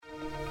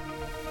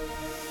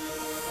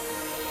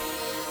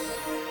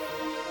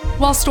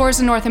While stores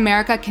in North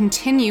America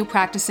continue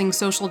practicing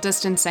social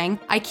distancing,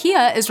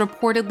 IKEA is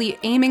reportedly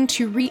aiming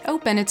to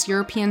reopen its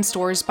European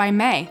stores by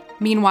May.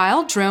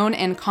 Meanwhile, drone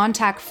and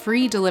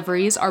contact-free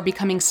deliveries are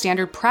becoming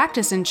standard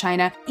practice in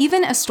China,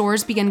 even as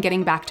stores begin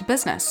getting back to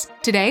business.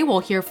 Today, we'll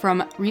hear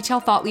from retail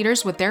thought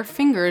leaders with their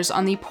fingers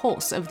on the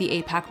pulse of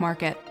the APAC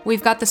market.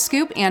 We've got the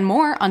scoop and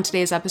more on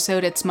today's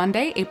episode. It's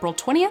Monday, April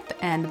 20th,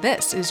 and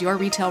this is your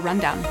Retail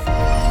Rundown.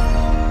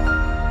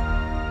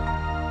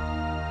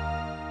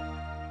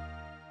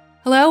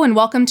 Hello, and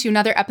welcome to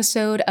another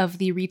episode of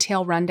the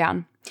Retail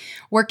Rundown.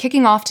 We're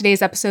kicking off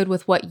today's episode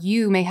with what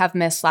you may have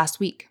missed last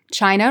week.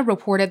 China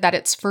reported that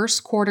its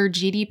first quarter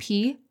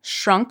GDP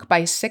shrunk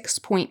by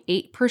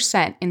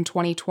 6.8% in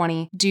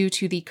 2020 due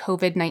to the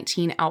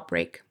COVID-19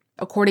 outbreak.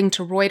 According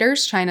to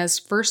Reuters, China's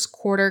first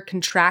quarter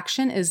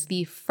contraction is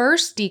the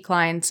first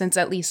decline since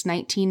at least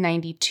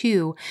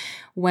 1992,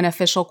 when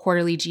official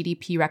quarterly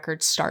GDP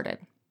records started.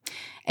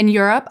 In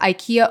Europe,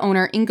 IKEA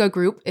owner Inga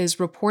Group is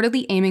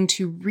reportedly aiming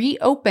to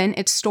reopen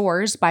its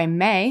stores by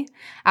May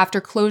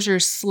after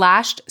closures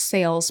slashed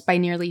sales by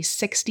nearly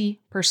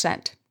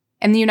 60%.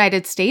 In the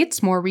United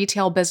States, more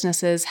retail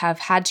businesses have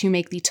had to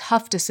make the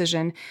tough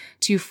decision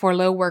to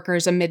furlough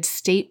workers amid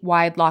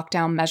statewide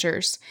lockdown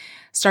measures.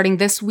 Starting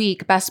this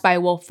week, Best Buy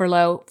will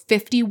furlough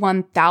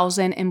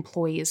 51,000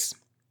 employees.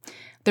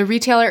 The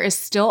retailer is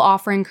still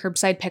offering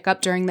curbside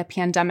pickup during the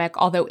pandemic,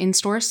 although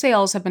in-store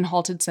sales have been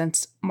halted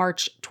since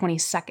March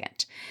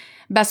 22nd.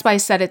 Best Buy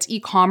said its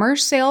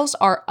e-commerce sales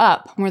are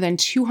up more than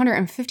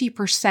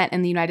 250%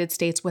 in the United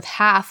States, with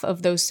half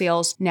of those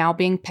sales now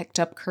being picked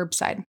up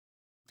curbside.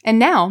 And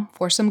now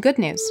for some good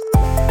news.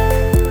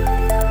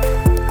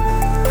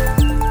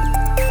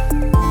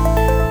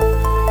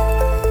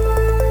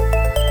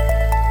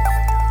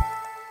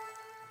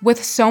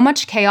 With so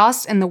much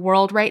chaos in the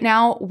world right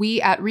now,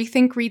 we at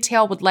Rethink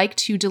Retail would like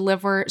to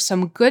deliver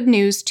some good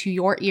news to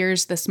your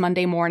ears this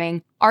Monday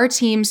morning. Our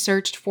team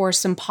searched for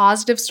some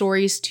positive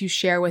stories to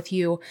share with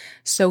you,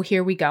 so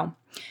here we go.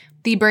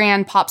 The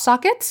brand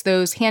PopSockets,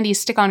 those handy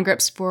stick-on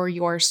grips for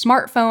your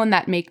smartphone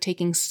that make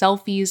taking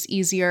selfies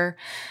easier,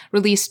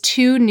 released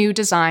 2 new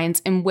designs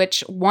in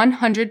which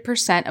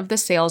 100% of the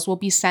sales will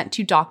be sent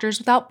to Doctors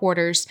Without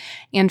Borders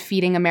and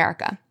Feeding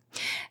America.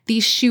 The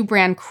shoe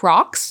brand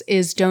Crocs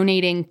is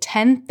donating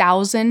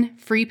 10,000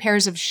 free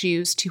pairs of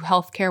shoes to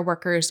healthcare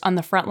workers on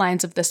the front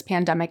lines of this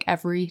pandemic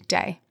every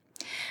day.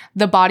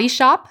 The Body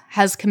Shop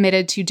has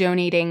committed to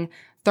donating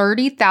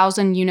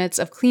 30,000 units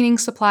of cleaning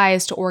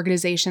supplies to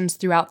organizations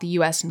throughout the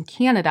US and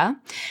Canada.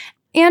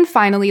 And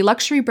finally,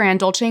 luxury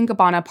brand Dolce &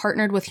 Gabbana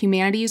partnered with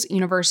Humanities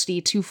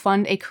University to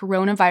fund a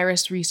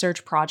coronavirus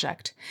research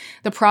project.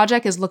 The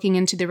project is looking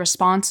into the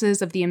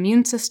responses of the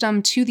immune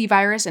system to the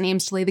virus and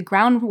aims to lay the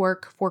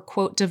groundwork for,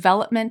 quote,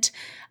 development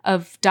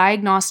of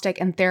diagnostic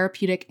and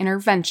therapeutic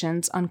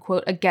interventions,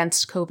 unquote,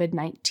 against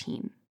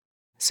COVID-19.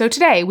 So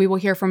today, we will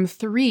hear from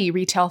 3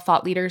 retail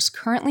thought leaders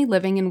currently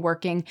living and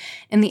working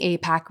in the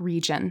APAC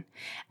region.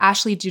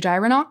 Ashley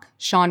Dudairanok,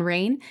 Sean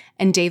Rain,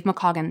 and Dave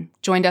McCoggan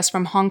joined us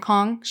from Hong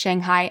Kong,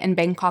 Shanghai, and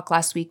Bangkok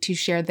last week to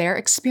share their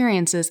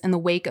experiences in the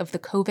wake of the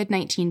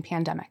COVID-19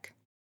 pandemic.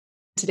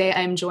 Today,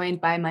 I am joined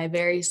by my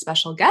very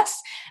special guest,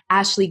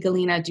 Ashley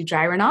Galina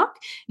Dudairanok.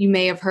 You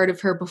may have heard of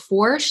her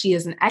before. She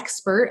is an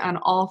expert on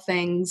all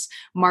things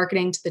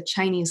marketing to the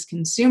Chinese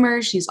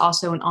consumer. She's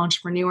also an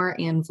entrepreneur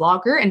and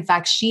vlogger. In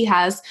fact, she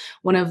has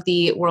one of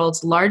the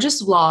world's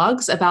largest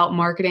vlogs about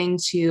marketing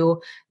to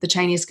the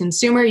Chinese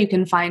consumer. You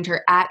can find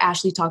her at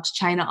Ashley Talks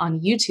China on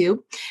YouTube.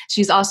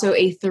 She's also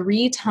a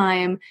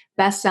 3-time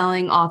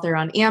best-selling author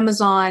on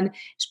Amazon,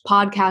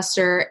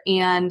 podcaster,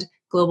 and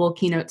global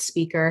keynote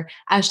speaker.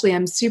 Ashley,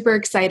 I'm super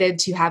excited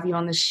to have you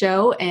on the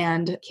show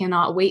and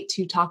cannot wait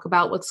to talk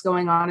about what's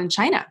going on in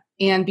China.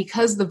 And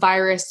because the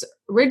virus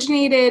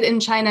originated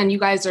in China and you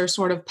guys are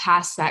sort of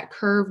past that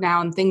curve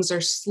now and things are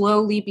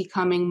slowly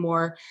becoming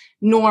more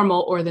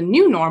normal or the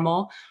new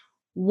normal,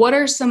 what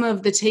are some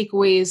of the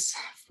takeaways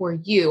for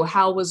you?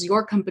 How was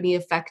your company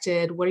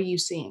affected? What are you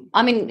seeing?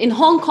 I mean, in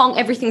Hong Kong,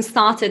 everything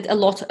started a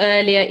lot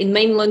earlier. In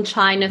mainland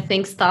China,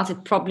 things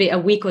started probably a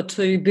week or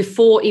 2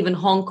 before even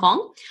Hong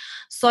Kong.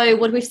 So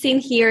what we've seen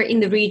here in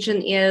the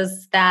region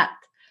is that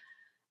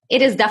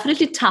it is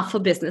definitely tough for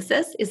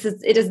businesses.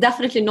 It is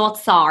definitely not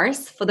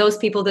SARS. For those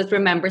people that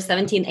remember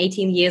 17,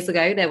 18 years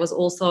ago, there was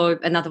also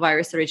another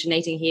virus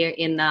originating here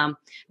in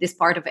this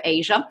part of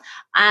Asia.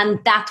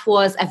 And that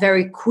was a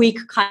very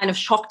quick kind of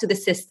shock to the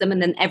system.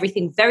 And then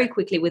everything very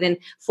quickly within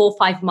 4 or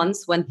 5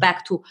 months went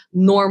back to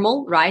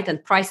normal, right?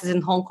 And prices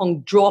in Hong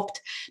Kong dropped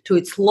to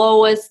its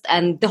lowest.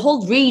 And the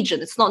whole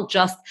region, it's not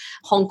just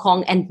Hong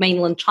Kong and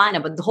mainland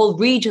China, but the whole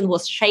region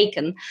was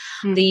shaken.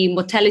 The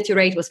mortality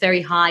rate was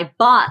very high.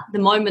 But the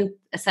moment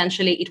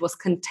essentially it was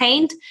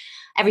contained,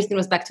 everything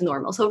was back to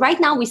normal. So right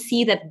now we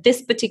see that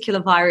this particular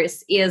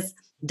virus is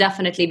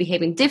definitely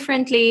behaving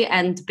differently,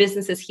 and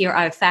businesses here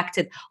are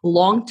affected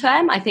long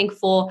term. I think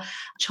for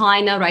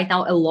China right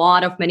now, a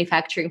lot of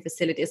manufacturing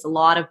facilities, a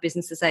lot of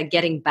businesses are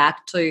getting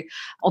back to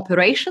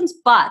operations,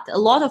 but a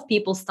lot of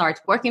people start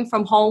working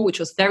from home, which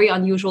was very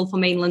unusual for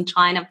mainland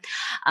China.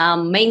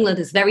 Mainland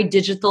is very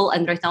digital,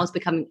 and right now it's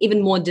becoming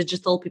even more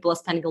digital. People are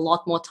spending a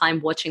lot more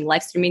time watching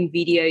live streaming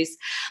videos.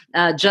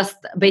 Just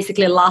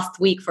basically last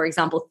week, for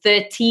example,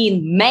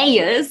 13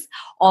 mayors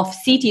of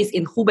cities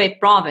in Hubei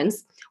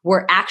province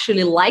were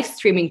actually live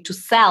streaming to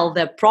sell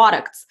their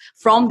products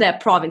from their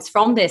province,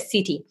 from their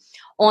city,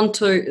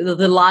 onto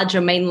the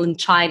larger mainland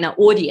China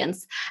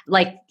audience.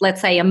 Like,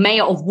 let's say a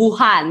mayor of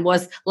Wuhan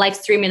was live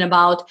streaming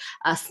about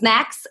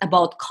snacks,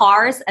 about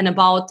cars, and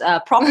about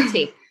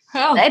property.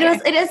 Okay.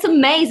 It is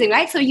amazing,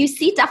 right? So you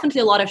see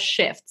definitely a lot of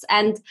shifts,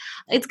 and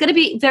it's going to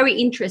be very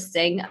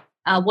interesting.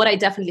 What I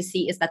definitely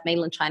see is that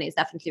mainland China is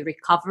definitely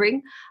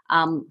recovering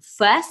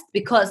first,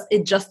 because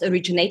it just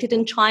originated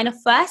in China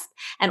first,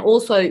 and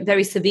also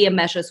very severe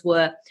measures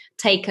were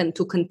taken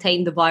to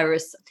contain the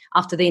virus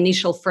after the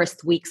initial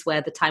first weeks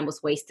where the time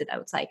was wasted, I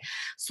would say.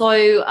 So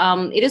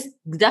it is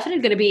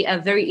definitely going to be a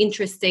very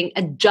interesting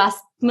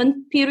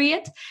adjustment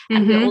period,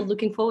 and we're all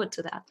looking forward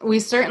to that. We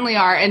certainly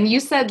are. And you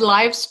said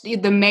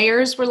the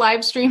mayors were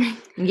live streaming?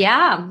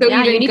 Yeah. So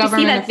yeah, even you need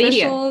government to see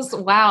that officials?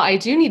 video. Wow, I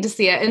do need to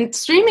see it. And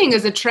streaming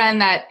is a trend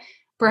that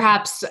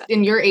perhaps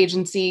in your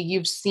agency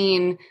you've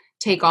seen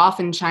take off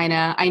in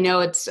China. I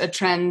know it's a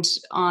trend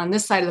on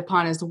this side of the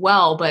pond as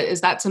well, but is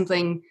that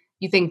something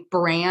you think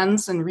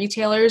brands and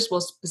retailers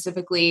will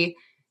specifically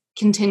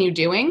continue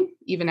doing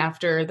even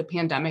after the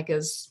pandemic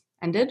is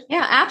ended?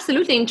 Yeah,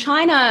 absolutely. In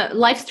China,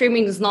 live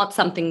streaming is not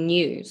something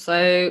new.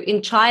 So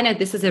in China,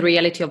 this is a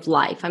reality of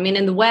life. I mean,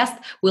 in the West,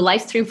 we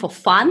live stream for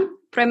fun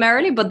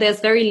primarily, but there's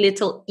very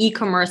little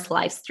e-commerce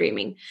live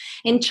streaming.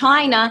 In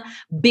China,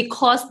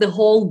 because the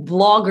whole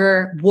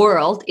blogger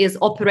world is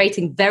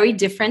operating very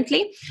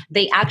differently,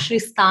 they actually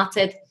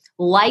started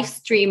live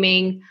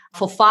streaming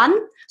for fun.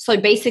 So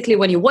basically,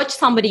 when you watch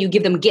somebody, you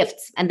give them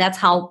gifts, and that's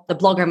how the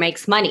blogger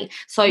makes money.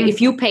 So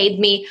if you paid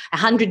me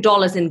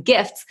 $100 in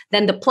gifts,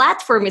 then the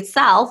platform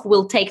itself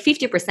will take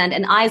 50%,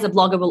 and I as a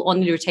blogger will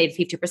only retain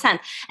 50%.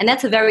 And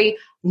that's a very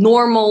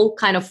normal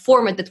kind of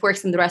format that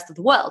works in the rest of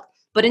the world.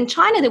 But in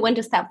China, they went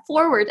a step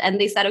forward and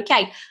they said,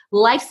 okay,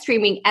 live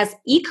streaming as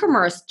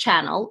e-commerce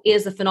channel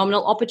is a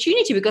phenomenal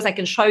opportunity, because I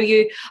can show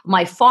you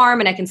my farm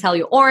and I can sell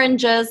you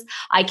oranges.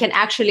 I can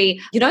actually,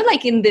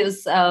 like in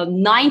this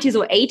 90s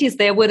or 80s,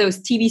 there were those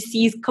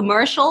TVC's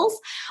commercials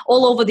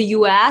all over the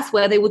US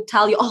where they would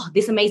tell you, oh,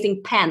 this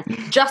amazing pen,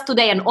 just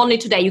today and only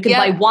today, you can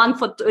buy one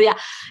for,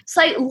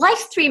 So live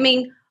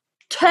streaming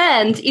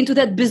turned into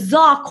that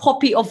bizarre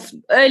copy of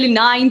early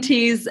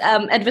 90s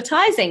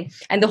advertising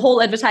and the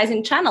whole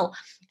advertising channel.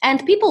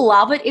 And people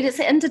love it. It is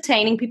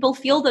entertaining. People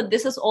feel that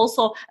this is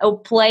also a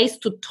place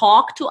to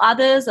talk to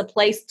others, a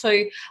place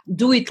to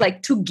do it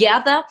like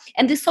together.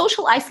 And the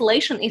social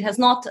isolation, it has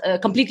not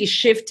completely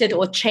shifted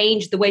or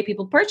changed the way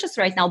people purchase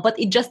right now, but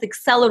it just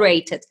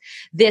accelerated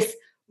this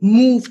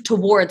move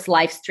towards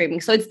live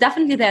streaming. So it's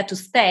definitely there to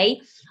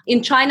stay.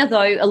 In China,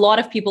 though, a lot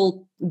of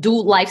people do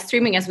live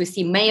streaming, as we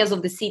see mayors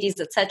of the cities,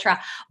 etc.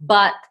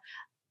 But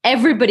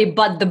everybody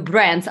but the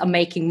brands are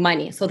making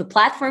money. So the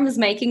platform is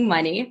making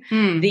money,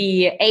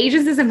 the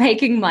agencies are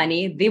making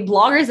money, the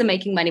bloggers are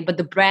making money, but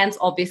the brands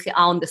obviously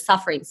are on the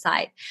suffering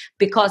side,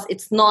 because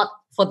it's not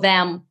for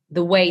them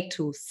the way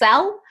to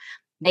sell.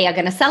 They are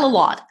going to sell a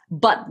lot,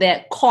 but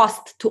the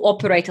cost to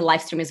operate a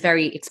live stream is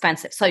very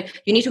expensive. So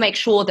you need to make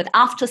sure that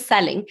after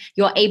selling,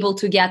 you're able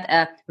to get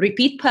a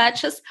repeat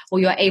purchase, or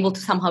you're able to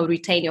somehow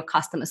retain your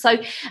customers. So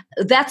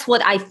that's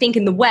what I think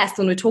in the West,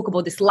 when we talk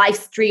about this live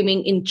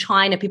streaming in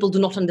China, people do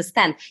not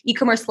understand.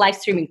 E-commerce live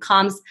streaming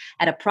comes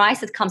at a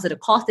price, it comes at a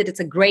cost. It's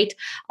a great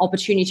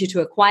opportunity to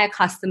acquire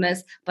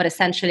customers, but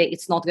essentially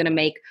it's not going to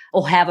make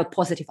or have a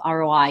positive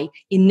ROI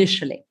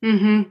initially.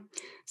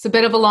 It's a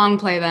bit of a long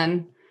play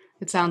then.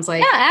 It sounds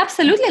like. Yeah,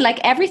 absolutely.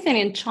 Like everything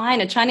in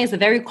China. China is a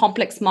very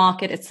complex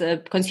market.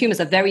 Consumers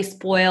are very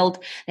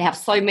spoiled. They have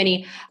so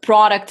many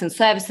products and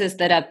services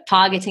that are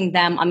targeting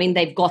them. I mean,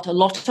 they've got a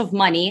lot of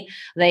money.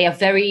 They are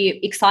very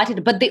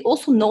excited, but they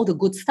also know the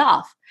good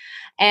stuff.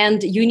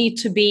 And you need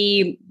to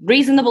be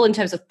reasonable in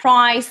terms of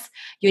price.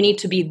 You need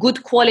to be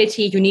good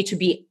quality. You need to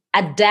be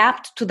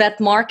adapt to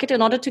that market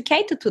in order to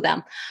cater to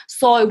them.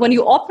 So when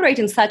you operate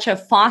in such a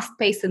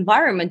fast-paced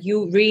environment,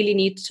 you really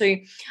need to,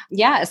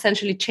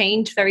 essentially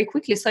change very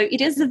quickly. So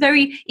it is a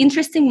very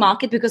interesting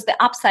market, because the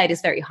upside is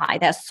very high.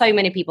 There's so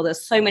many people,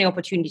 there's so many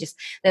opportunities,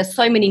 there's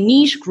so many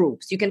niche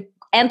groups. You can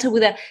enter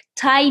with a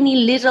tiny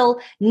little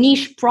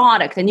niche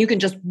product and you can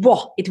just,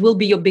 it will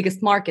be your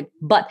biggest market.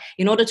 But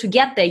in order to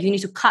get there, you need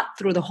to cut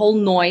through the whole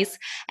noise.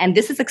 And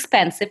this is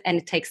expensive and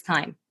it takes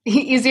time.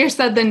 Easier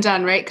said than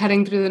done, right?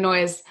 Cutting through the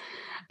noise.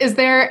 Is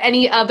there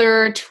any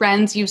other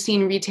trends you've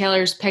seen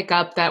retailers pick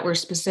up that were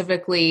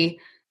specifically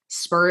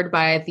spurred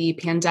by the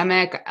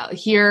pandemic?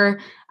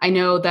 Here, I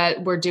know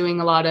that we're doing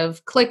a lot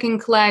of click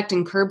and collect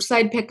and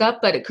curbside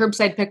pickup, but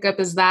curbside pickup,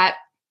 is that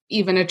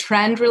even a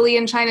trend really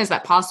in China? Is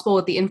that possible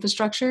with the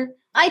infrastructure?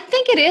 I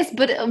think it is,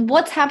 but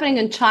what's happening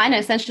in China,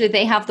 essentially,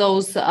 they have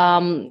those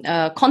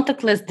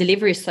contactless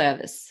delivery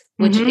service,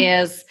 which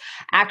is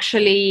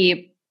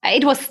actually,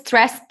 it was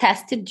stress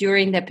tested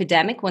during the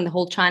epidemic when the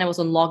whole China was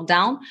on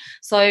lockdown.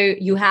 So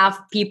you have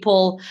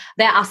people,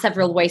 there are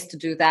several ways to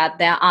do that.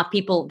 There are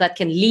people that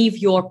can leave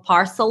your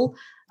parcel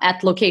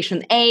at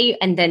location A,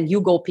 and then you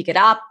go pick it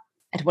up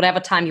at whatever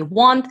time you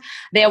want.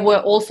 There were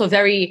also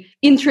very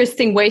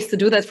interesting ways to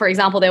do that. For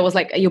example, there was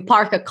like you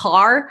park a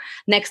car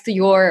next to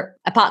your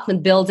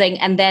apartment building,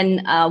 and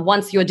then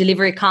once your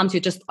delivery comes, you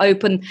just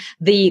open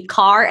the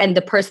car and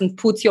the person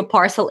puts your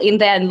parcel in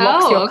there and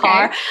locks your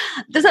car.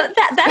 So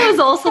that was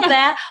also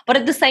there. But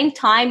at the same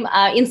time,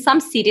 in some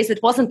cities, it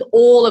wasn't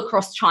all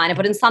across China,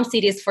 but in some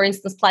cities, for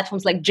instance,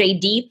 platforms like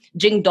JD,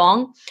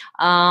 Jingdong,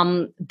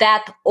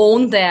 that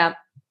own their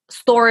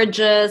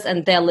storages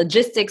and their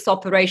logistics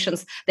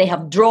operations. They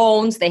have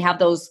drones, they have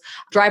those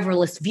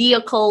driverless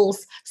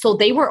vehicles. So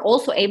they were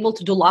also able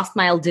to do last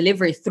mile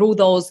delivery through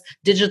those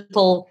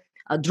digital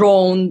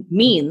drone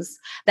means.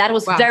 That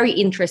was very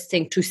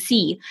interesting to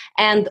see.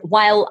 And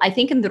while I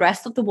think in the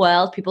rest of the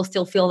world, people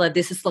still feel that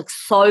this is like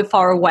so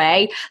far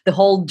away, the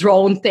whole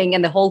drone thing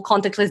and the whole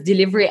contactless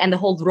delivery and the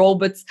whole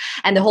robots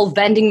and the whole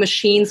vending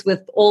machines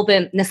with all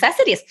the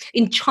necessities.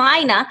 In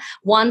China,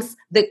 once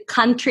the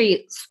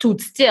country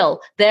stood still,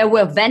 there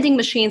were vending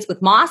machines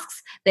with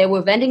masks, there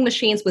were vending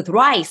machines with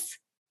rice.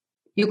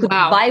 You could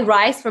buy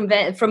rice from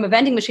a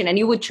vending machine and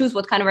you would choose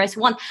what kind of rice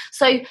you want.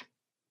 So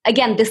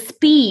again, the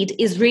speed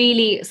is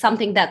really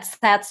something that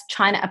sets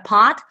China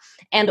apart.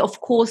 And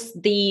of course,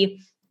 the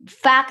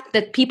fact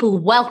that people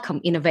welcome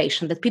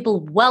innovation, that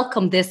people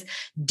welcome this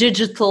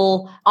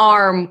digital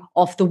arm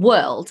of the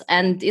world.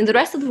 And in the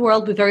rest of the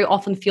world, we very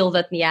often feel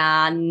that,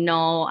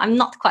 no, I'm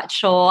not quite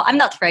sure. I'm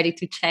not ready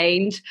to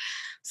change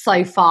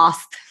so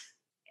fast.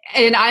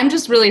 And I'm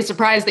just really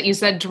surprised that you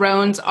said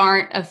drones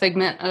aren't a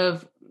figment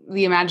of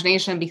the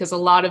imagination, because a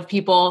lot of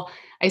people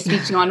I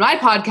speak to on my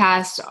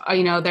podcast,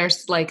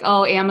 there's like,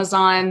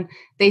 Amazon,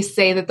 they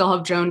say that they'll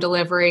have drone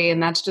delivery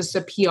and that's just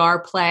a PR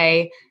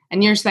play.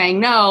 And you're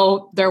saying,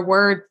 no, there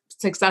were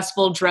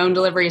successful drone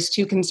deliveries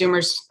to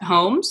consumers'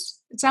 homes,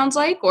 it sounds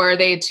like, or are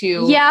they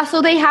to? Yeah,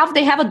 so they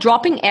have a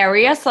dropping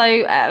area. So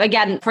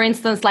again, for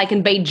instance, like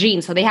in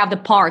Beijing, so they have the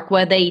park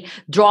where they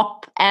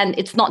drop and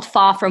it's not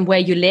far from where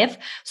you live.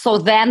 So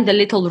then the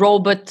little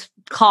robot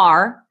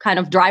car, kind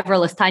of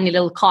driverless, tiny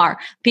little car,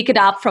 pick it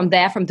up from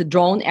there, from the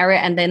drone area,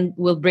 and then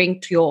will bring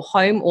to your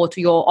home or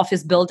to your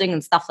office building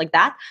and stuff like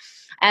that.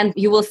 And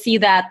you will see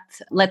that,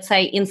 let's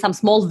say, in some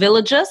small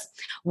villages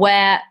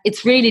where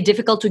it's really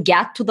difficult to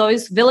get to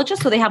those villages.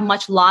 So they have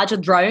much larger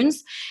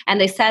drones and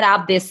they set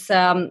up this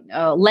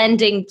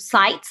landing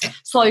sites.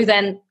 So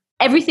then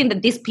everything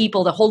that these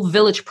people, the whole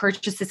village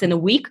purchases in a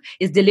week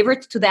is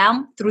delivered to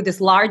them through this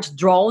large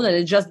drone, and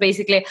it just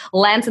basically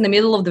lands in the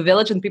middle of the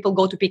village and people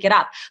go to pick it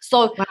up.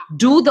 So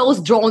do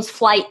those drones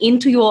fly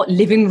into your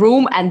living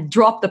room and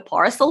drop the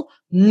parcel?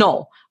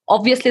 No.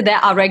 Obviously, there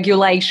are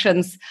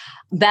regulations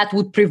that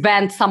would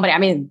prevent somebody. I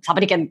mean,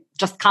 somebody can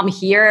just come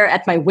here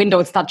at my window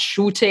and start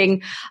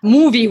shooting a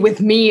movie with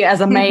me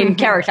as a main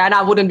character, and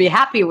I wouldn't be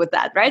happy with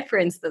that, right? For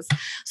instance.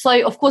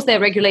 So, of course, there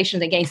are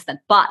regulations against that,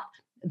 but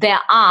there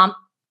are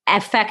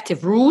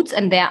effective routes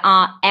and there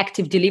are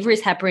active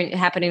deliveries happening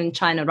in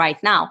China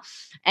right now.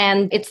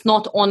 And it's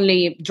not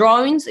only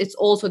drones, it's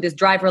also these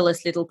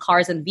driverless little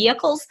cars and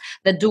vehicles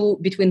that do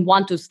between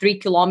 1 to 3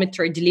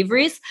 kilometer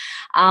deliveries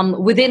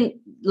within,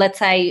 let's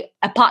say,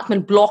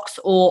 apartment blocks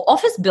or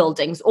office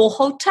buildings or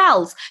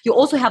hotels. You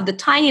also have the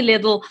tiny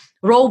little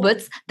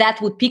robots that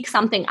would pick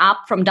something up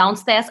from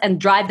downstairs and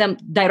drive them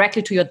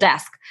directly to your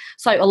desk.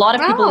 So a lot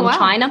of people in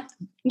China,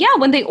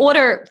 when they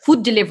order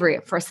food delivery,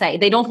 per se,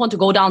 they don't want to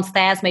go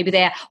downstairs. Maybe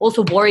they're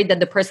also worried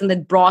that the person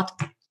that brought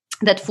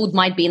that food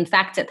might be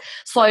infected.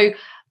 So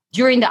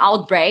during the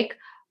outbreak,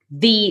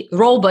 the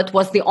robot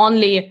was the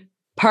only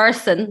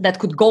person that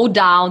could go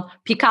down,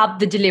 pick up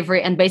the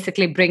delivery, and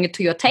basically bring it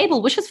to your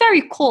table, which is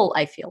very cool,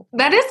 I feel.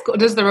 That is cool.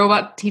 Does the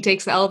robot, he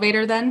takes the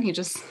elevator then? He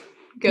just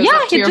goes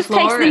up to your floor?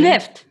 Yeah, he just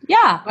takes the lift.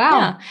 Yeah. Wow.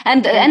 Yeah.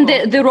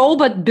 And the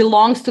robot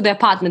belongs to the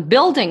apartment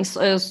buildings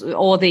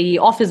or the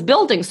office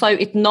building, so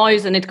it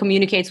knows and it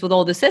communicates with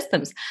all the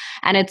systems.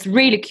 And it's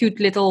really cute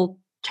little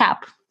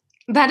chap.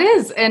 That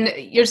is. And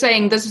you're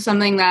saying this is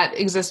something that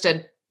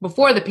existed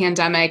before the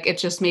pandemic. It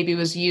just maybe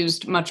was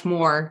used much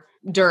more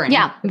during.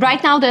 Yeah.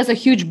 Right now, there's a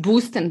huge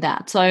boost in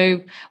that.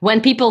 So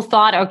when people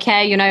thought,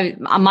 okay,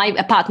 my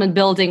apartment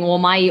building or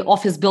my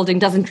office building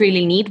doesn't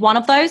really need one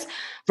of those,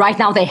 right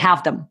now they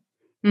have them.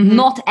 Mm-hmm.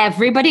 Not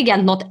everybody,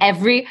 again, not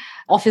every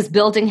office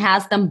building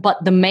has them,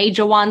 but the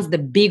major ones, the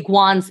big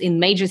ones in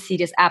major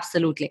cities,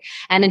 absolutely.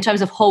 And in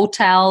terms of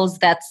hotels,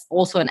 that's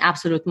also an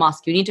absolute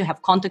must. You need to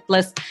have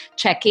contactless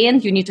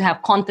check-in. You need to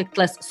have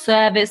contactless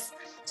service.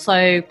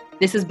 So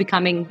this is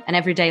becoming an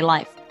everyday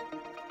life.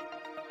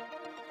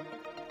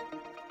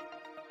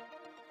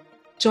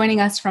 Joining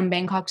us from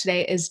Bangkok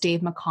today is Dave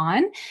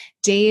McCann.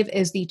 Dave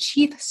is the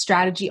Chief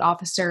Strategy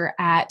Officer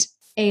at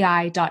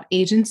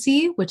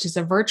AI.agency, which is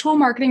a virtual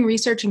marketing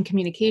research and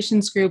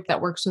communications group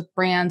that works with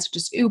brands such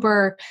as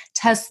Uber,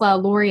 Tesla,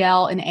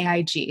 L'Oreal, and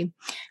AIG.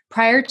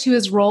 Prior to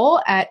his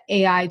role at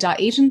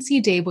AI.agency,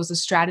 Dave was a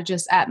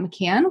strategist at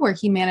McCann, where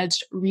he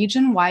managed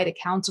region-wide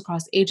accounts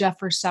across Asia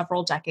for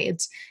several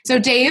decades. So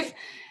Dave,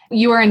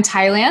 you are in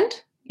Thailand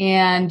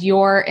and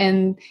you're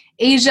in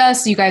Asia,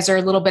 so you guys are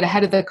a little bit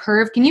ahead of the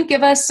curve. Can you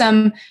give us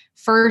some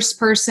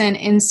first-person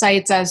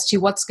insights as to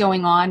what's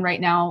going on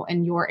right now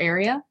in your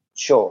area?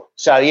 Sure.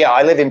 So,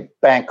 I live in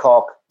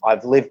Bangkok.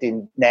 I've lived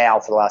in now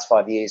for the last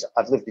 5 years.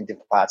 I've lived in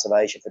different parts of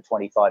Asia for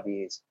 25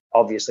 years.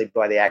 Obviously,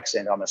 by the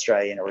accent, I'm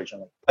Australian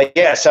originally. But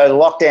so the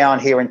lockdown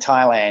here in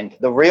Thailand,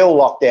 the real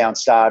lockdown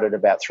started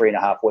about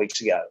 3.5 weeks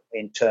ago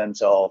in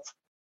terms of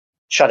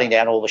shutting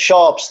down all the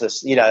shops,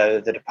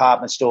 the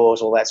department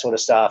stores, all that sort of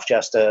stuff,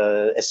 just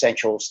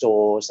essential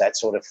stores, that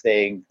sort of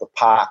thing. The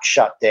park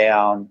shut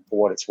down for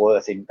what it's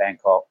worth in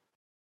Bangkok.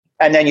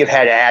 And then you've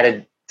had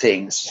added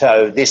things.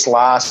 So this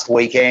last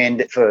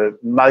weekend, for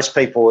most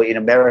people in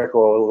America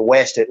or the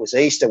West, it was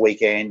Easter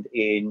weekend.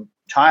 In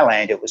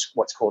Thailand, it was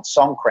what's called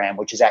Songkran,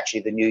 which is actually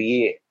the New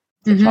Year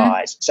for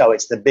Thais. So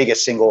it's the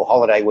biggest single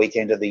holiday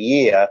weekend of the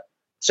year.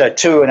 So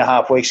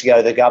 2.5 weeks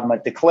ago, the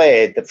government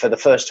declared that for the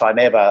first time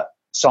ever,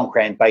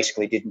 Songkran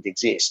basically didn't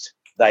exist.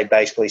 They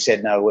basically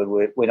said, no,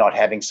 we're not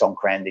having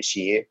Songkran this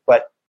year.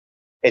 But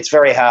it's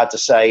very hard to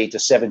say to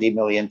 70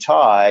 million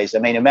Thais. I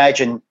mean,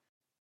 imagine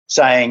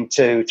saying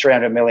to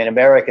 300 million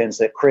Americans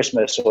that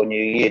Christmas or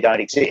New Year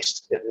don't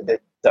exist.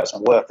 It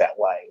doesn't work that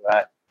way,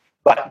 right?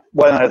 But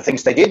one of the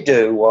things they did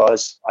do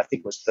was, I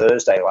think it was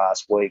Thursday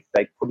last week,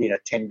 they put in a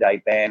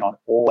 10-day ban on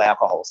all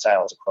alcohol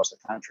sales across the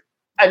country.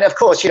 And of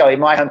course, in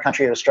my home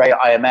country of Australia,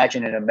 I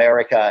imagine in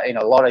America, in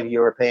a lot of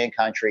European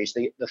countries,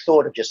 the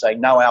thought of just saying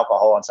no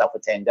alcohol on sale for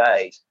 10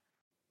 days,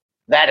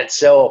 that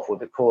itself would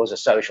cause a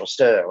social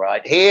stir,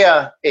 right?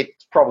 Here,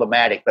 it's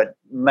problematic, but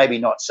maybe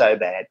not so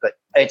bad. But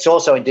it's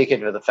also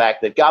indicative of the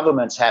fact that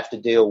governments have to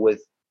deal with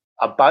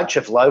a bunch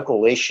of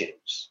local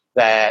issues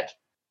that,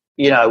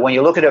 when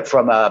you look at it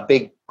from a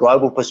big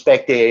global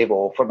perspective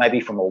or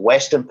maybe from a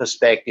Western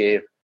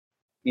perspective,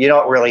 you're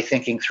not really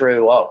thinking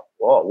through,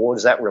 what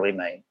does that really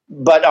mean?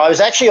 But I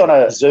was actually on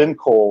a Zoom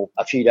call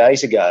a few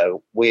days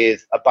ago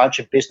with a bunch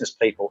of business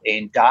people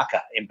in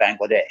Dhaka in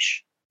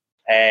Bangladesh.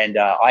 And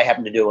I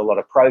happen to do a lot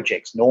of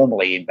projects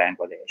normally in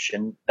Bangladesh.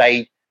 And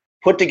they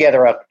put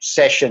together a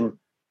session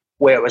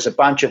where it was a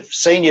bunch of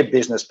senior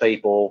business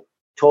people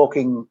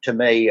talking to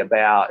me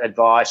about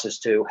advice as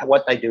to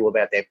what they do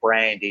about their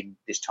brand in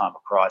this time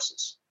of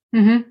crisis.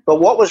 But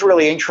what was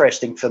really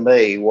interesting for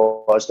me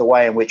was the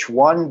way in which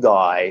one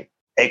guy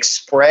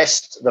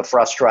expressed the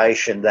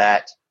frustration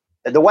that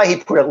the way he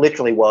put it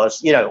literally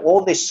was,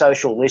 all this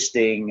social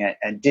listing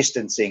and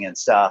distancing and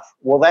stuff,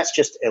 well, that's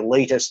just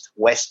elitist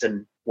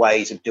Western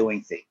ways of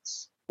doing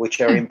things, which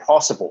are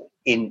impossible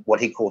in what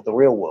he called the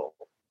real world.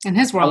 In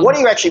his world. And what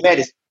he actually meant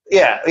is,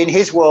 in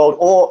his world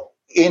or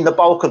in the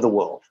bulk of the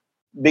world.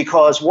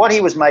 Because what he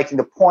was making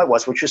the point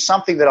was, which was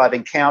something that I've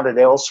encountered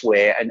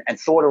elsewhere and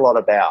thought a lot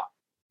about,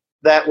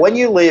 that when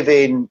you live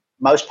in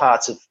most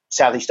parts of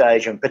Southeast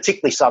Asia and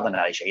particularly Southern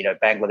Asia,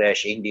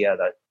 Bangladesh, India,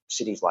 the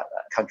cities like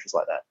that, countries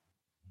like that,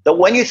 that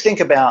when you think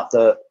about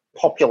the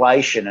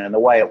population and the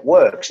way it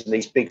works in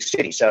these big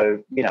cities,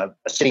 so,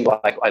 a city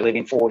like I live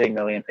in 14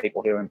 million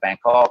people here in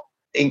Bangkok.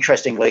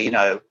 Interestingly,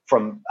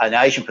 from an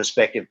Asian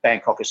perspective,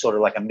 Bangkok is sort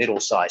of like a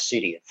middle-sized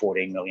city at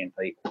 14 million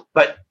people.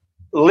 But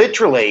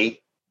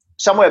literally,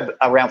 somewhere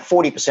around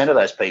 40% of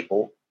those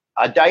people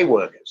are day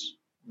workers.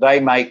 They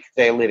make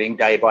their living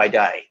day by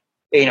day.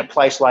 In a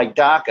place like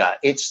Dhaka,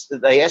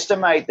 they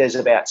estimate there's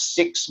about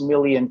 6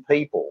 million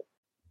people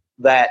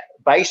that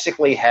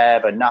basically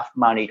have enough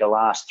money to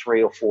last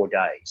 3 or 4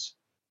 days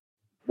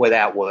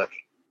without working.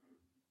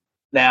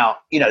 Now,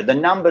 the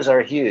numbers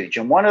are huge.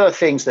 And one of the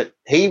things that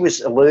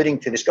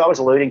this guy was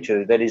alluding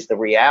to, that is the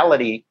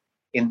reality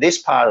in this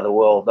part of the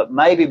world that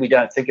maybe we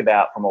don't think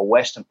about from a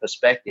Western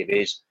perspective,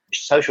 is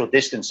social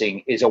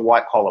distancing is a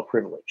white-collar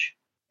privilege.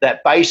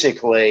 That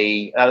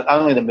basically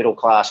only the middle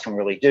class can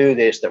really do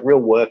this, that real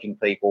working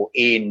people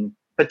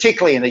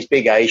particularly in these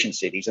big Asian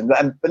cities,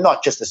 but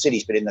not just the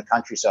cities, but in the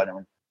countryside,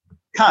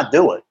 can't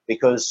do it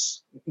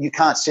because you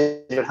can't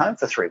sit at home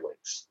for 3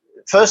 weeks.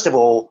 First of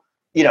all,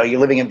 you're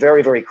living in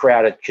very, very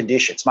crowded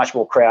conditions, much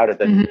more crowded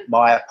than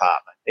my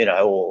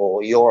apartment,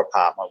 or your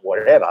apartment,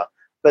 whatever.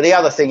 But the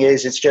other thing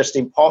is it's just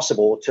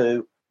impossible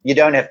you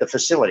don't have the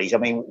facilities. I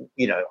mean,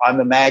 I'm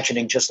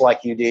imagining just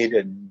like you did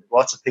and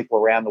lots of people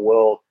around the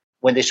world,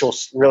 when this all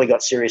really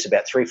got serious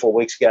about 3-4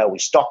 weeks ago, we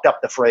stocked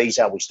up the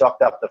freezer, we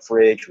stocked up the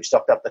fridge, we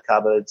stocked up the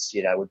cupboards,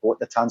 we bought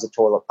the tons of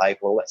toilet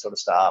paper, all that sort of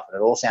stuff, and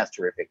it all sounds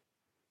terrific.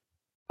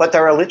 But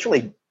there are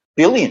literally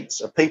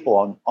billions of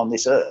people on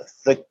this earth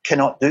that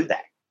cannot do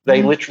that.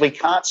 They literally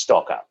can't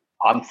stock up.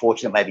 I'm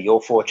fortunate, maybe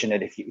you're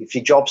fortunate. If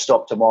your job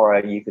stopped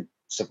tomorrow, you could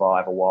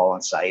survive a while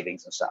on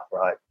savings and stuff,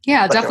 right?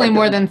 Yeah, but definitely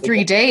more than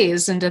 3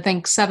 days. And to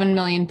think 7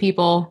 million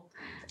people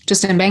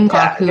just in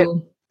Bangkok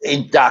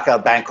in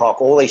Dhaka,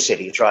 Bangkok, all these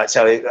cities, right?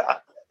 So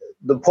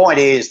the point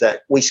is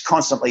that we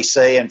constantly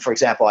see, and for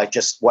example, I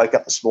just woke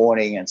up this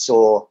morning and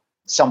saw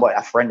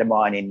a friend of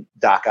mine in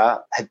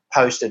Dhaka had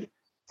posted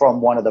from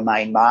one of the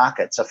main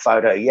markets a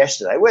photo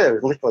yesterday where there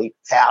were literally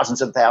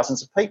thousands and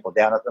thousands of people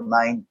down at the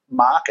main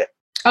market.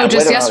 Oh,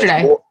 just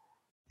yesterday?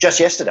 Just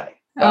yesterday.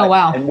 Right? Oh,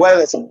 wow. And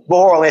whether it's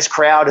more or less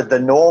crowded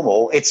than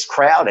normal, it's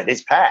crowded,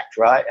 it's packed,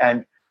 right?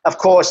 And of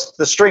course,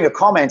 the string of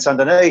comments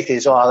underneath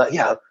is,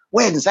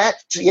 when's that?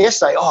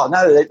 Yesterday? Oh,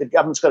 no, the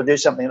government's got to do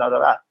something, blah, blah,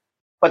 blah.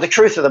 But the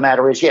truth of the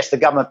matter is, yes, the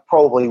government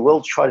probably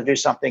will try to do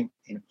something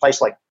in a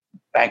place like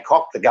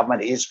Bangkok. The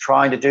government is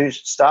trying to do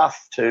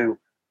stuff to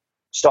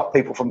stop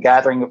people from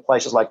gathering at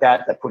places like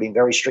that. They're putting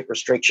very strict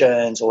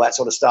restrictions, all that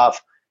sort of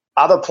stuff.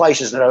 Other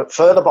places that are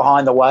further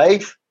behind the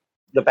wave,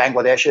 the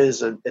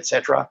Bangladeshis, et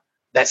cetera,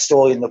 that's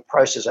still in the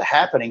process of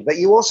happening. But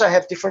you also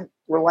have different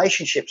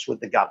relationships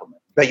with the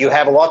government. But you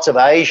have lots of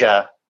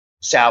Asia,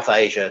 South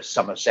Asia,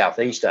 some of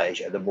Southeast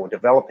Asia, the more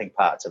developing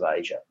parts of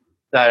Asia,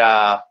 that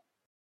are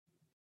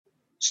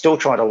still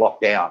trying to lock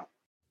down.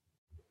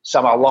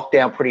 Some are locked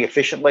down pretty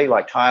efficiently,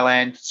 like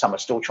Thailand. Some are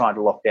still trying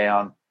to lock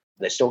down.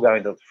 They're still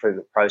going through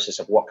the process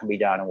of what can be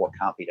done and what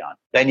can't be done.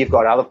 Then you've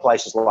got other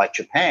places like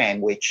Japan,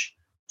 which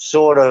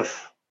sort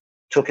of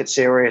took it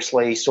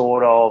seriously,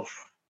 sort of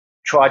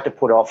tried to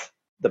put off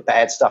the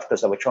bad stuff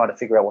because they were trying to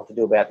figure out what to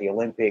do about the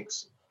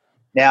Olympics.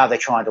 Now they're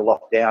trying to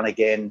lock down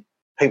again.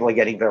 People are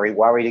getting very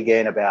worried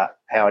again about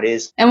how it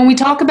is. And when we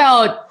talk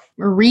about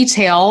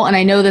retail, and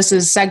I know this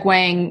is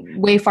segueing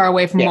way far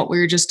away from what we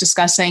were just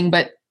discussing,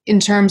 but in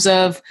terms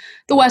of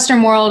the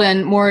Western world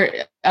and more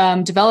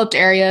developed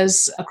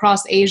areas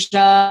across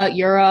Asia,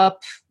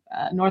 Europe,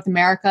 North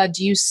America,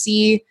 do you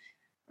see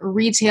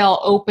retail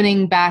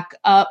opening back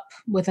up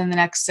within the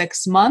next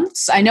 6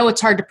 months? I know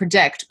it's hard to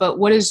predict, but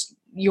what is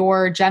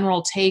your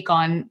general take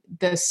on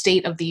the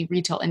state of the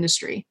retail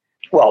industry?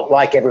 Well,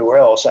 like everywhere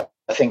else,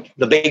 I think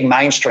the big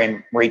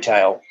mainstream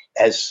retail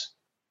has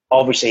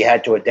obviously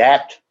had to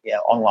adapt,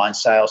 online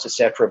sales,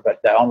 etc.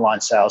 But the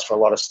online sales for a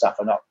lot of stuff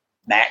are not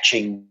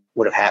matching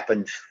what have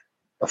happened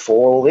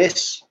before all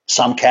this.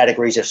 Some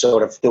categories are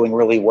sort of doing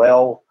really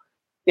well.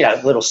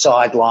 Little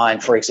sideline,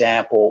 for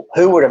example,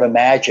 who would have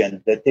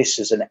imagined that this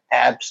is an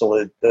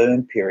absolute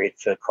boom period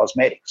for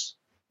cosmetics?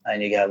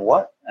 And you go,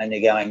 what? And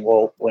you're going,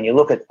 well, when you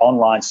look at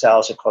online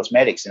sales of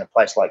cosmetics in a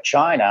place like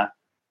China,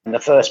 in the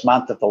first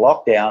month of the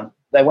lockdown,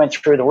 they went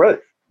through the roof.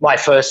 My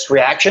first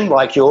reaction,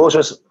 like yours,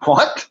 was,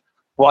 what?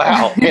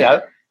 Wow,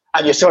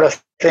 and you're sort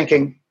of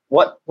thinking,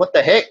 what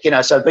the heck?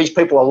 So these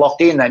people are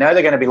locked in. They know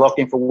they're going to be locked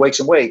in for weeks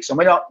and weeks. And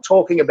we're not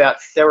talking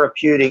about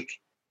therapeutic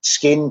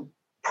skin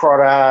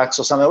products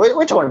or something.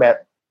 We're talking about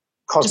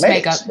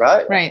cosmetics,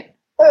 right? Right.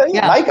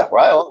 Makeup,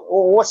 right?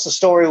 Or what's the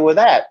story with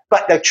that?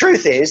 But the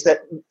truth is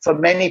that for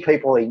many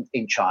people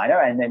in China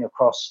and then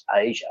across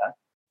Asia,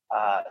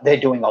 they're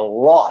doing a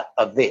lot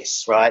of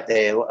this, right?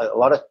 They're a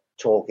lot of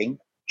talking.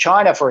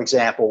 China, for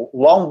example,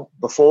 long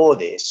before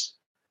this,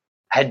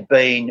 had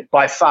been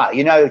by far,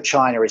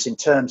 China is in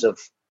terms of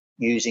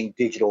using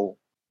digital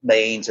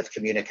means of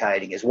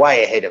communicating is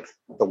way ahead of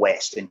the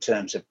West in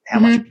terms of how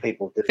much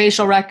people do.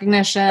 Facial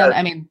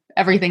recognition,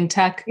 everything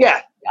tech.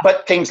 Yeah,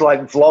 but things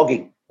like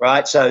vlogging,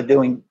 right? So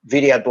doing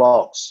video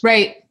blogs.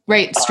 Right.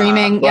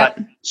 Streaming,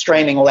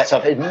 Streaming, all that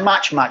stuff. Is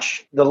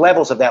much, the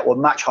levels of that were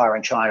much higher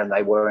in China than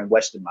they were in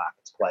Western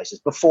marketplaces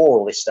before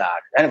all this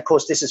started. And of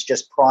course, this has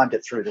just primed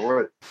it through the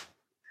roof.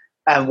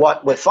 And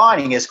what we're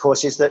finding is, of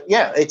course, is that,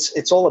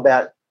 it's all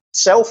about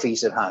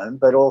selfies at home,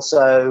 but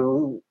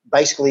also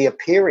basically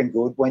appearing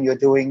good when you're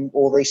doing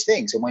all these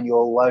things and when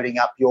you're loading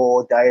up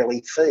your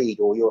daily feed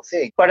or your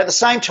thing. But at the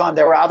same time,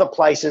 there are other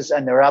places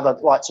and there are other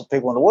lots of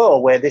people in the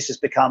world where this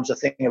becomes a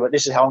thing about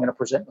this is how I'm going to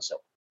present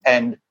myself.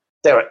 And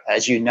there,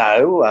 as you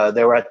know,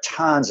 there are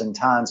tons and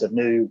tons of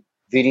new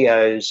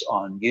videos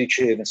on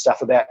YouTube and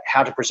stuff about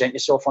how to present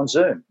yourself on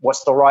Zoom.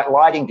 What's the right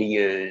lighting to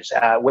use?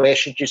 Where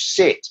should you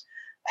sit?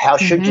 How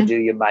should you do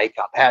your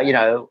makeup? How,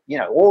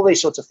 all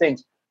these sorts of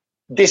things.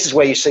 This is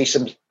where you see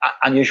some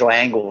unusual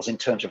angles in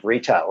terms of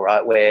retail,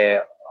 right?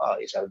 Where,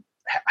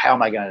 how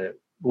am I going to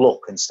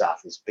look and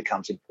stuff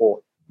becomes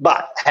important.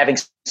 But having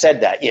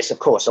said that, yes, of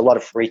course, a lot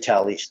of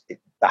retail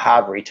the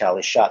hard retail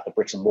is shut. The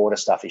bricks and mortar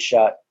stuff is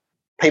shut.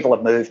 People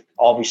have moved,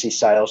 obviously,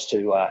 sales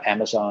to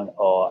Amazon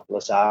or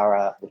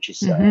Lazada, which is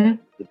the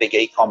big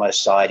e-commerce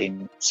site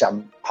in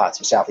some parts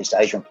of Southeast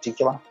Asia in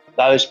particular.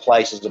 Those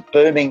places are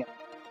booming.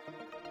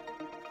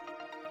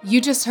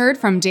 You just heard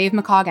from Dave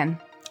McCaughan.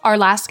 Our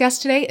last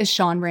guest today is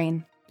Sean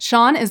Rain.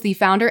 Sean is the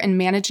founder and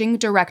managing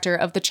director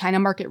of the China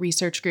Market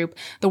Research Group,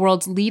 the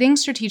world's leading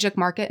strategic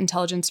market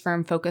intelligence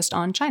firm focused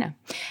on China.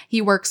 He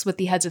works with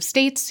the heads of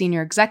states,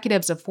 senior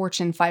executives of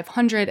Fortune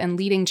 500 and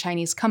leading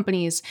Chinese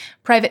companies,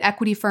 private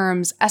equity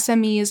firms,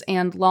 SMEs,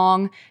 and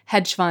long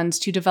hedge funds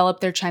to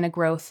develop their China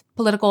growth,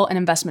 political, and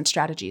investment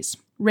strategies.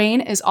 Rain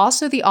is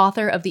also the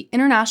author of the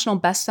international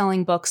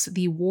best-selling books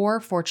The War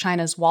for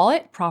China's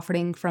Wallet,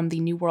 Profiting from the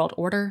New World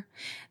Order,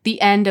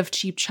 The End of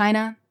Cheap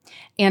China,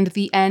 and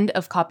The End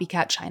of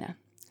Copycat China.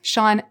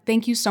 Sean,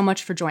 thank you so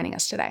much for joining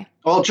us today.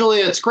 Well,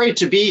 Julia, it's great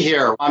to be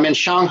here. I'm in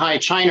Shanghai,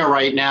 China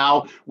right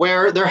now,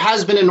 where there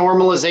has been a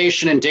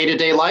normalization in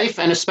day-to-day life,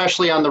 and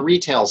especially on the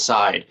retail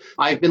side.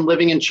 I've been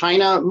living in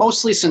China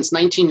mostly since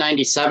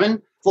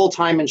 1997,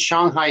 full-time in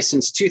Shanghai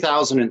since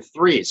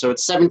 2003. So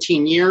it's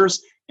 17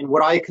 years in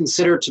what I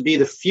consider to be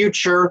the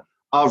future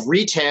of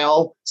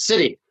retail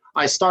city.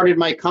 I started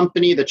my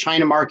company, the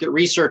China Market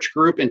Research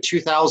Group, in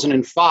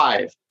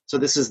 2005. So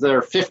this is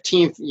their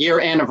 15th year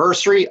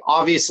anniversary.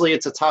 Obviously,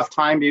 it's a tough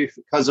time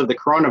because of the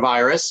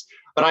coronavirus,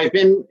 but I've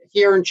been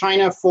here in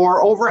China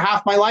for over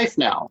half my life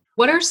now.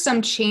 What are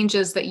some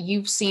changes that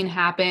you've seen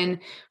happen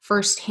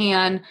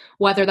firsthand,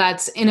 whether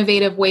that's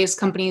innovative ways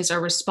companies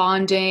are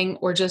responding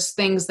or just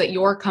things that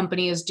your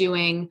company is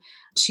doing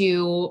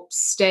to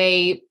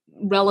stay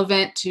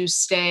relevant, to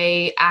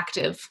stay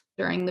active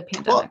during the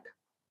pandemic? Well,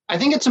 I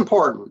think it's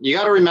important. You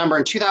got to remember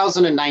in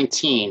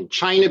 2019,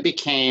 China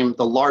became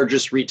the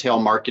largest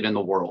retail market in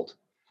the world.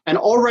 And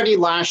already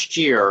last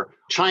year,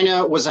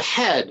 China was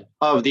ahead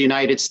of the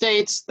United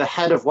States, the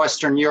head of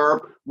Western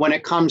Europe when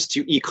it comes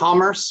to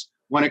e-commerce,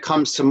 when it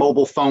comes to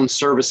mobile phone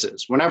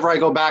services. Whenever I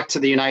go back to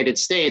the United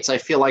States, I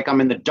feel like I'm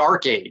in the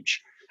dark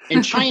age.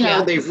 In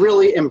China, they've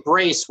really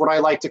embraced what I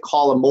like to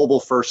call a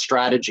mobile-first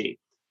strategy.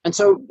 And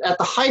so at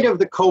the height of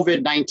the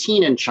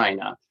COVID-19 in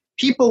China,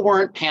 people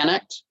weren't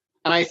panicked.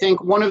 And I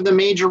think one of the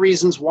major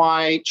reasons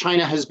why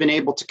China has been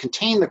able to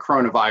contain the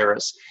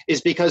coronavirus is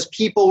because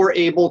people were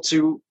able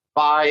to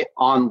buy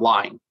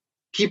online.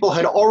 People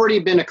had already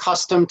been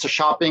accustomed to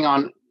shopping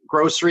on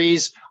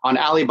groceries on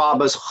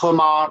Alibaba's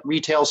Hema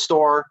retail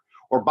store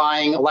or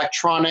buying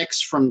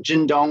electronics from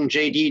Jingdong,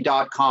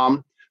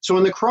 JD.com. So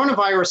when the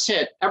coronavirus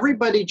hit,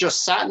 everybody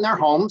just sat in their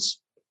homes,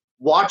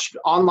 watched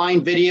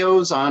online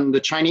videos on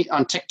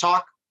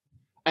TikTok,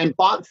 and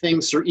bought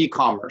things through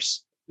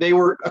e-commerce. They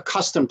were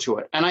accustomed to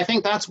it. And I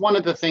think that's one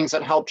of the things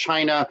that helped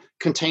China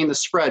contain the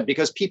spread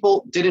because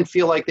people didn't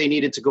feel like they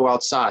needed to go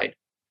outside.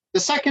 The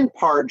second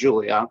part,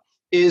 Julia,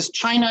 is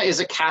China is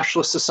a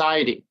cashless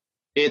society.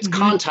 It's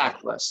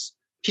contactless.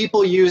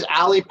 People use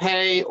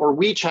Alipay or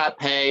WeChat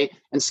Pay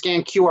and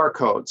scan QR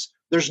codes.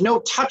 There's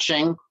no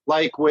touching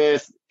like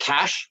with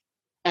cash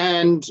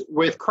and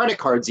with credit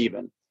cards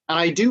even. And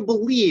I do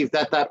believe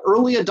that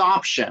early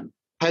adoption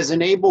has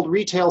enabled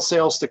retail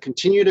sales to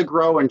continue to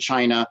grow in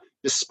China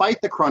despite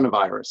the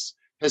coronavirus,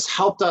 has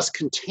helped us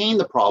contain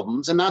the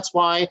problems. And that's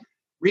why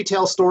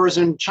retail stores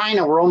in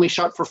China were only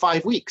shut for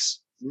 5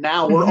 weeks.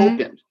 Now we're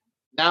opened.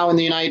 Now in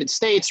the United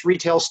States,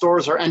 retail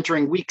stores are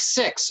entering week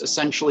 6,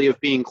 essentially, of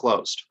being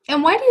closed.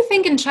 And why do you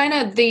think in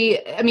China,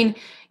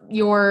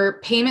 your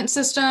payment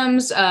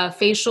systems,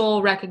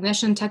 facial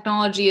recognition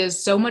technology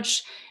is so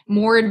much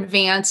more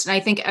advanced? And I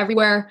think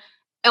everywhere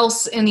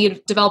else in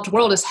the developed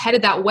world is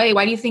headed that way.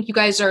 Why do you think you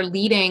guys are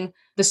leading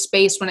the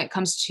space when it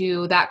comes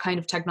to that kind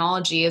of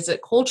technology? Is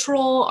it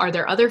cultural? Are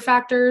there other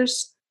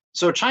factors?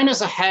 So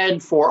China's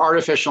ahead for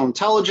artificial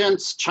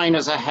intelligence.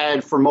 China's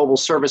ahead for mobile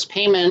service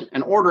payment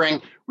and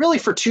ordering, really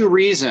for 2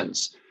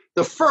 reasons.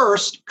 The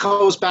first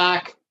goes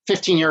back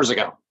 15 years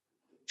ago.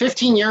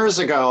 15 years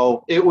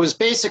ago, it was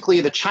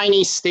basically the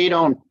Chinese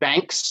state-owned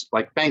banks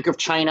like Bank of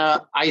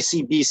China,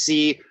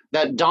 ICBC,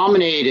 that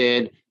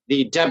dominated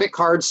the debit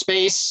card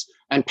space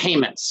and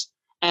payments.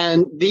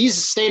 And these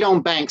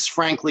state-owned banks,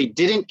 frankly,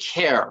 didn't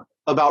care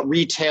about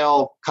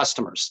retail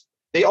customers.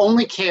 They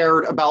only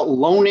cared about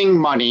loaning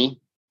money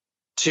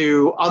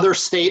to other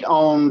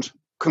state-owned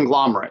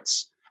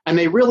conglomerates. And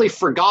they really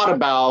forgot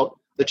about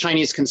the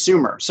Chinese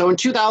consumer. So in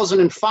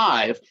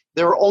 2005,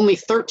 there were only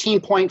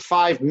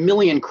 13.5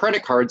 million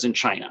credit cards in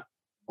China.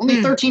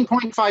 Only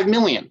 13.5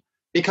 million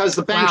because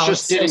the banks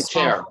just didn't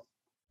care.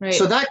 Right.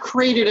 So that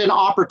created an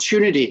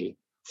opportunity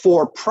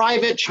for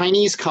private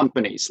Chinese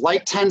companies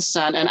like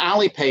Tencent and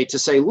Alipay to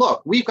say,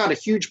 look, we've got a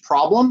huge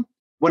problem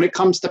when it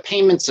comes to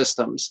payment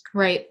systems.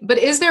 Right. But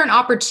is there an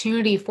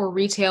opportunity for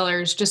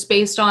retailers just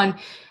based on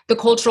the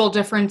cultural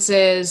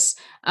differences,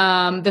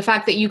 the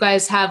fact that you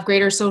guys have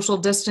greater social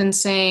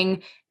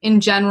distancing in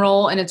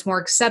general and it's more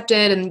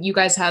accepted and you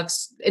guys have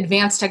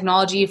advanced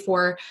technology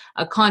for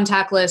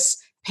contactless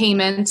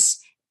payments?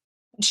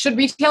 Should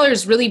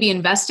retailers really be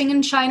investing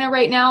in China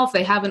right now if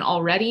they haven't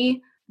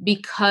already,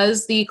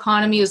 because the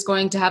economy is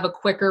going to have a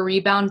quicker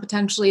rebound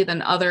potentially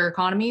than other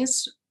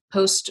economies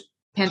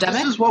post-pandemic?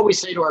 This is what we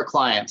say to our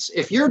clients.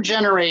 If you're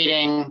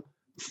generating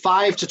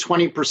 5 to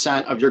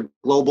 20% of your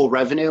global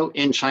revenue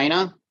in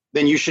China,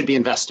 then you should be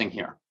investing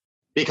here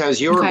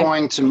because you're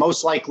going to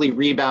most likely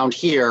rebound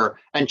here,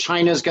 and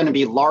China is going to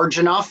be large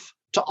enough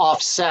to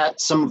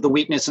offset some of the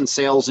weakness in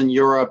sales in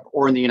Europe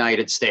or in the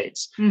United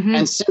States.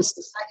 And since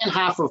the second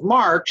half of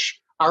March,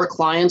 our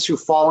clients who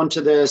fall into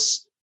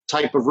this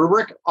type of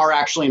rubric are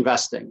actually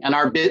investing, and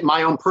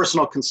my own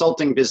personal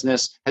consulting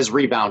business has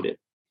rebounded.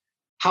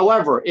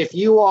 However, if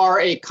you are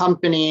a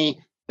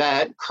company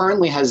that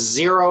currently has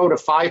 0 to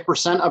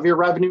 5% of your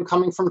revenue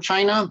coming from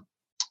China,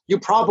 you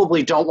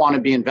probably don't want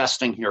to be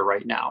investing here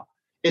right now.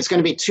 It's going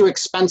to be too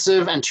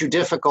expensive and too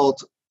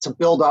difficult to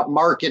build up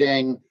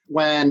marketing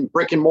when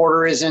brick and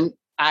mortar isn't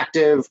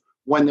active,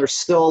 when there's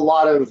still a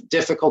lot of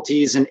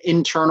difficulties in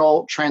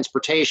internal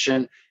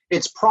transportation,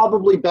 it's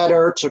probably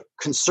better to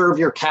conserve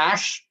your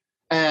cash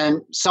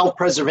and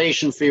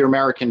self-preservation for your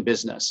American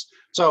business.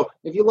 So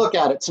if you look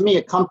at it, to me,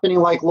 a company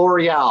like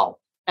L'Oreal,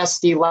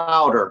 Estee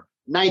Lauder,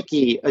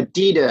 Nike,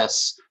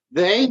 Adidas,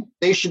 they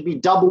should be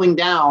doubling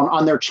down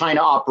on their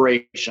China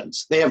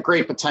operations. They have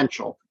great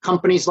potential.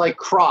 Companies like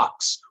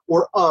Crocs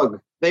or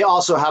UGG, they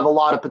also have a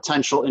lot of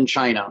potential in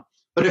China.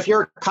 But if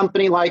you're a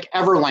company like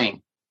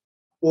Everlane,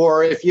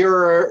 or if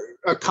you're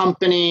a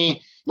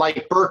company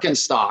like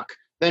Birkenstock,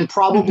 then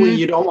probably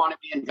you don't want to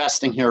be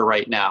investing here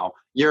right now.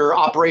 Your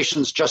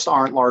operations just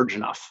aren't large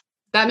enough.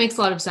 That makes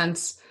a lot of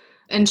sense.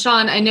 And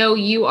Sean, I know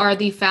you are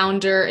the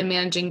founder and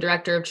managing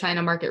director of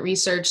China Market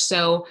Research.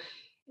 So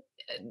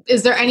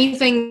is there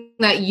anything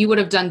that you would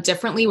have done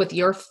differently with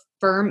your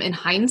firm in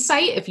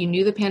hindsight if you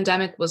knew the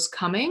pandemic was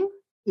coming?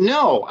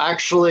 No,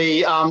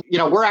 actually,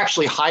 we're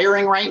actually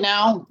hiring right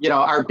now.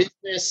 Our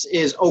business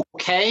is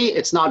okay.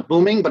 It's not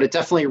booming, but it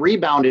definitely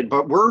rebounded.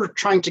 But we're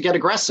trying to get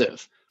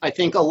aggressive. I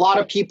think a lot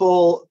of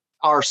people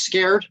are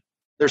scared.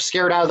 They're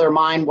scared out of their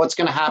mind. What's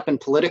going to happen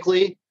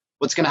politically?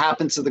 What's going to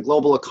happen to the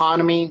global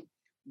economy?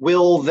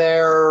 Will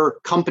their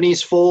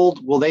companies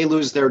fold? Will they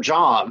lose their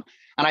job?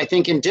 And I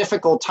think in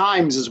difficult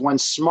times is when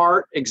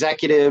smart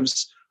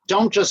executives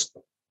don't just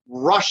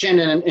rush in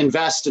and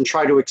invest and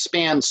try to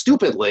expand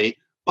stupidly,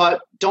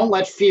 but don't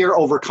let fear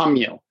overcome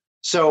you.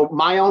 So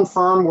my own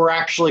firm, we're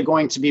actually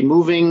going to be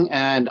moving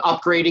and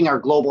upgrading our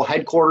global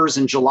headquarters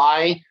in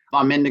July.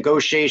 I'm in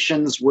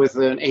negotiations with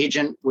an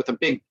agent with a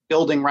big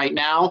building right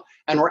now,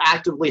 and we're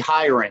actively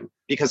hiring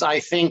because I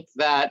think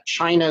that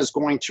China is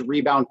going to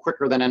rebound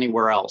quicker than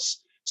anywhere else.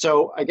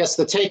 So I guess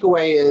the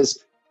takeaway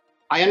is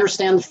I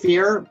understand the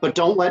fear, but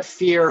don't let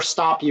fear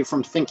stop you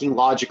from thinking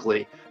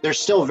logically. There's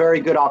still very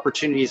good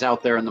opportunities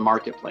out there in the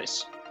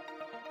marketplace.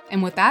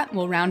 And with that,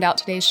 we'll round out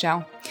today's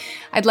show.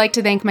 I'd like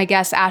to thank my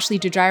guests Ashley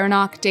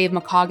Dujairanok, Dave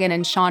McCaughan,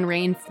 and Sean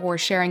Rain for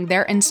sharing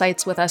their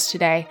insights with us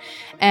today.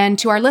 And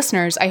to our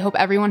listeners, I hope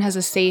everyone has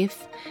a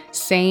safe,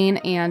 sane,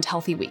 and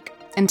healthy week.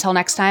 Until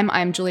next time,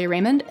 I'm Julia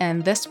Raymond,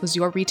 and this was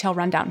your Retail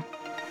Rundown.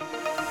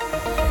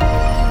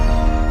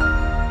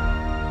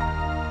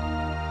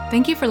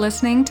 Thank you for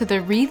listening to the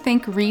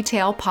Rethink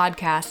Retail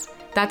podcast.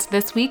 That's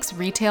this week's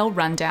Retail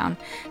Rundown.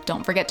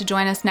 Don't forget to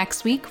join us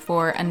next week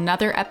for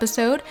another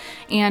episode.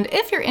 And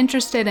if you're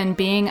interested in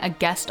being a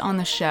guest on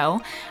the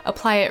show,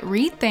 apply at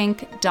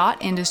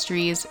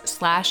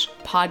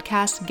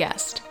rethink.industries/podcast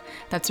guest.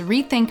 That's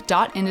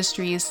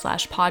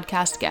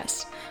rethink.industries/podcast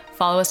guest.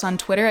 Follow us on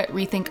Twitter at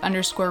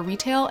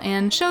rethink_retail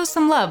and show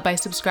some love by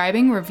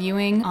subscribing,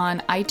 reviewing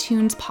on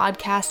iTunes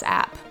podcast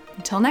app.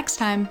 Until next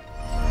time.